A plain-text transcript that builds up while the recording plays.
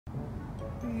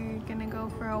We're gonna go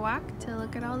for a walk to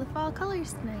look at all the fall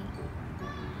colors tonight.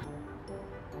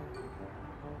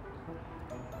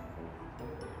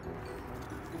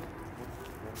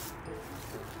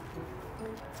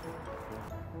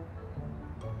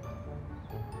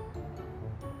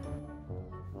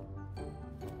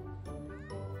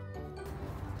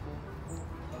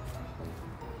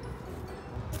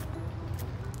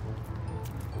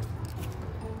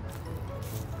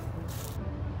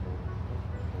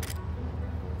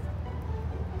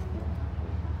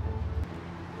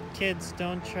 Kids,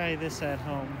 don't try this at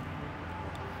home.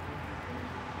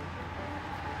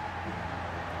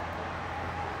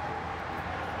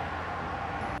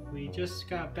 We just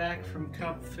got back from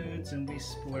Cub Foods and we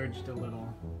splurged a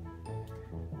little.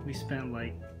 We spent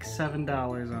like $7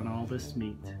 on all this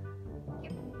meat.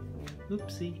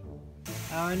 Oopsie.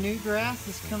 Our new grass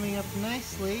is coming up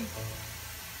nicely.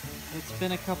 It's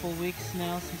been a couple weeks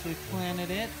now since we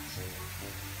planted it.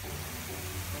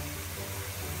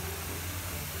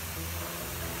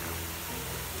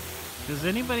 Does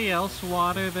anybody else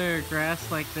water their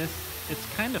grass like this? It's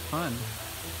kind of fun.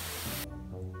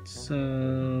 So,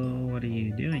 what are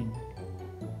you doing?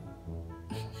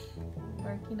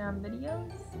 Working on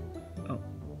videos. Oh,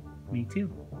 me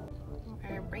too.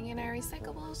 We're bringing our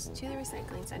recyclables to the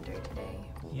recycling center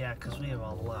today. Yeah, because we have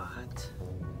a lot.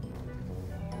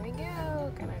 Here we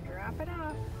go, gonna drop it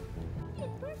off. Hey,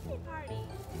 birthday party!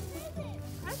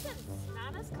 Presents!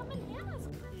 Nana's coming, Hannah's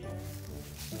coming.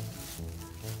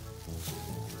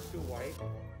 Too white.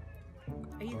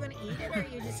 Are you gonna eat it or are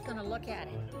you just gonna look at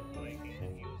it?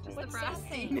 Just the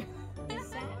frosting.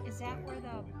 Is that where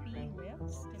the bee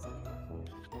lives? Is it?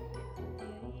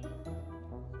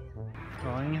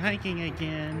 Going hiking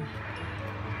again.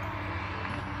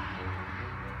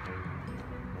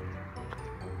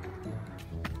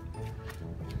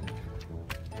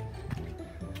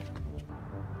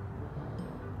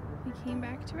 We came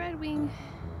back to Red Wing.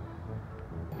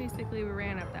 Basically, we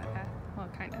ran up that path